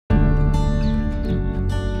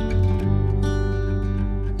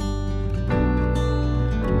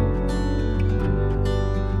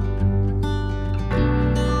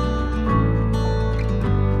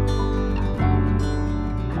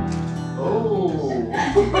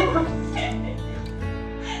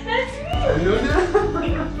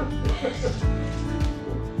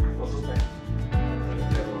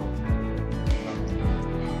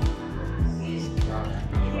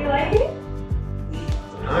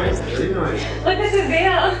Look at the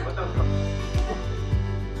veil.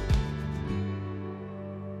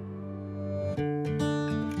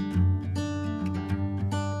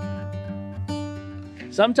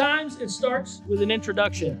 Sometimes it starts with an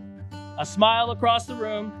introduction, a smile across the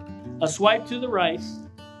room, a swipe to the right,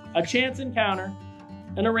 a chance encounter,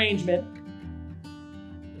 an arrangement.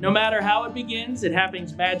 No matter how it begins, it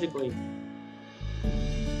happens magically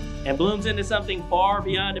and blooms into something far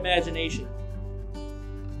beyond imagination.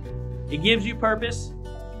 It gives you purpose,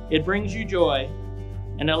 it brings you joy,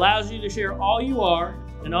 and allows you to share all you are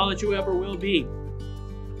and all that you ever will be.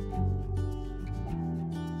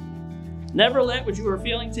 Never let what you are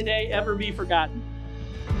feeling today ever be forgotten.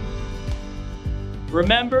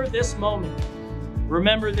 Remember this moment.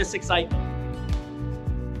 Remember this excitement.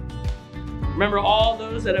 Remember all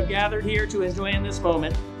those that have gathered here to enjoy in this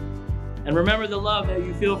moment. And remember the love that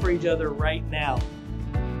you feel for each other right now.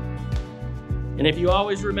 And if you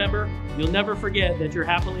always remember, you'll never forget that your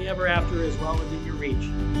happily ever after is well within your reach.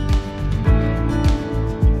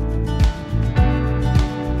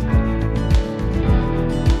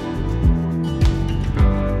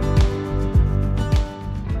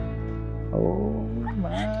 Oh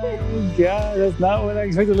my God, that's not what I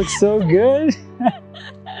expected. It looks so good.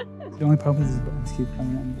 The only problem is these buttons keep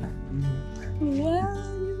coming on. Wow,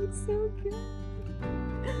 you look so good.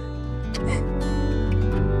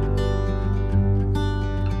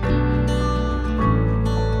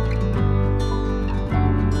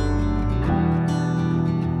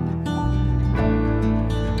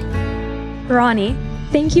 Ronny,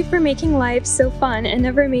 thank you for making life so fun and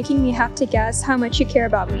never making me have to guess how much you care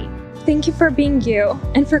about me. Thank you for being you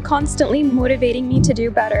and for constantly motivating me to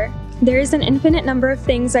do better. There is an infinite number of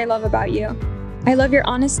things I love about you. I love your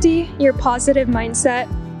honesty, your positive mindset,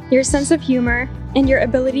 your sense of humor, and your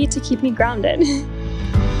ability to keep me grounded.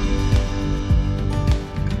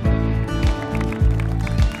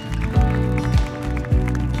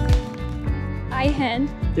 I, Hend,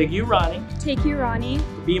 Take you, Ronny, take you, Ronny,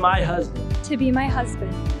 to be my husband. to be my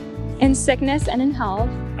husband. In sickness and in health,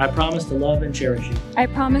 I promise to love and cherish you. I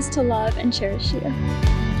promise to love and cherish you.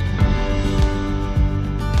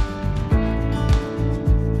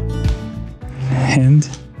 Hend,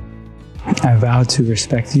 I vow to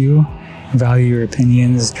respect you, value your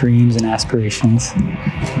opinions, dreams, and aspirations.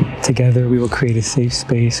 Together, we will create a safe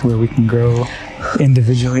space where we can grow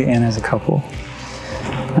individually and as a couple.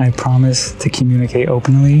 I promise to communicate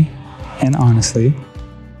openly and honestly.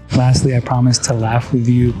 Lastly, I promise to laugh with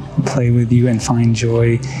you, play with you, and find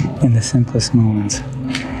joy in the simplest moments.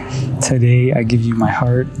 Today, I give you my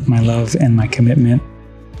heart, my love, and my commitment.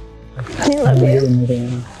 I love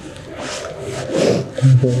you.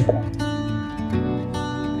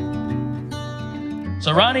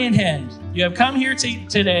 So Ronny and Hend, you have come here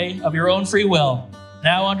today of your own free will,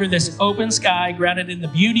 now under this open sky, grounded in the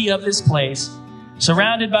beauty of this place,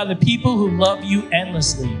 surrounded by the people who love you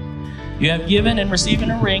endlessly. You have given and received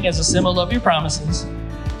a ring as a symbol of your promises,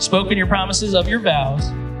 spoken your promises of your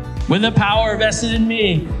vows. With the power vested in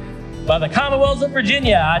me by the Commonwealth of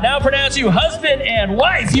Virginia, I now pronounce you husband and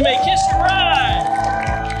wife. You may kiss your bride.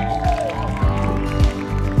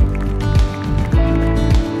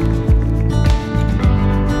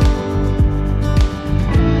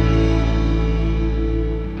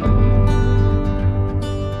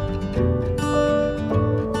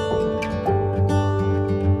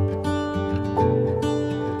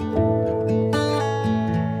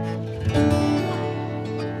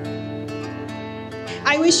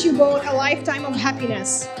 I wish you both a lifetime of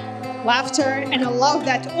happiness, laughter, and a love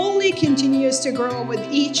that only continues to grow with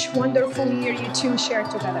each wonderful year you two share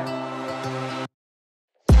together.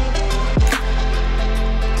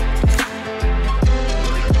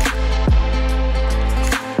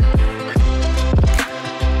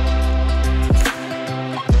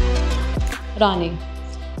 Ronny,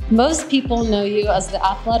 most people know you as the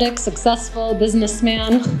athletic, successful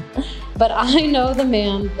businessman, but I know the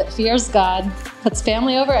man that fears God, puts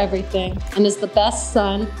family over everything, and is the best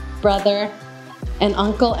son, brother, and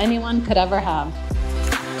uncle anyone could ever have.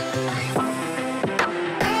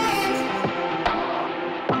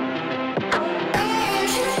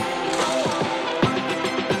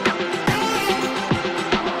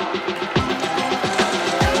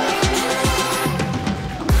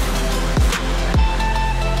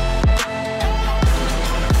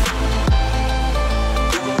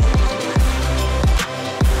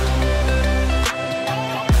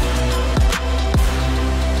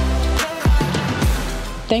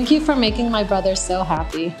 Thank you for making my brother so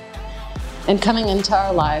happy and coming into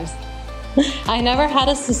our lives. I never had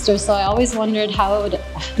a sister, so I always wondered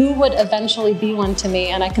who would eventually be one to me,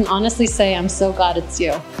 and I can honestly say I'm so glad it's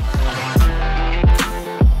you.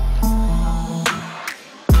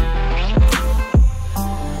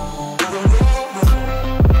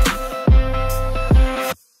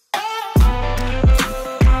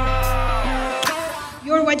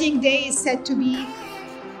 Your wedding day is said to be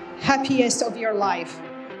happiest of your life.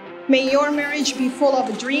 May your marriage be full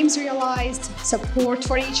of dreams realized, support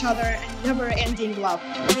for each other, and never-ending love.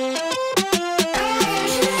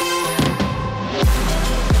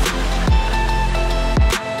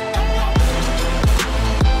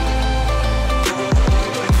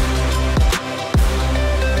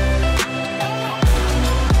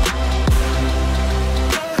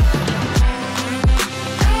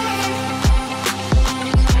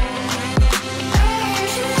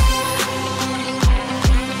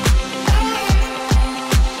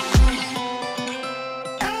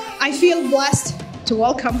 I feel blessed to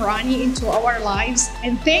welcome Ronny into our lives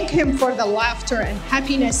and thank him for the laughter and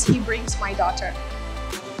happiness he brings my daughter.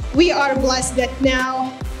 We are blessed that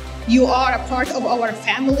now you are a part of our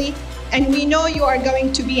family, and we know you are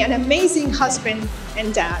going to be an amazing husband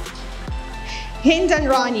and dad. Hend and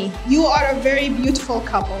Ronny, you are a very beautiful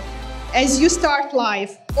couple. As you start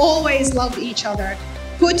life, always love each other,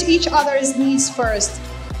 put each other's needs first,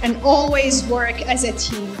 and always work as a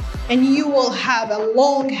team, and you will have a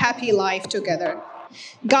long, happy life together.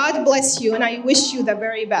 God bless you, and I wish you the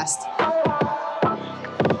very best.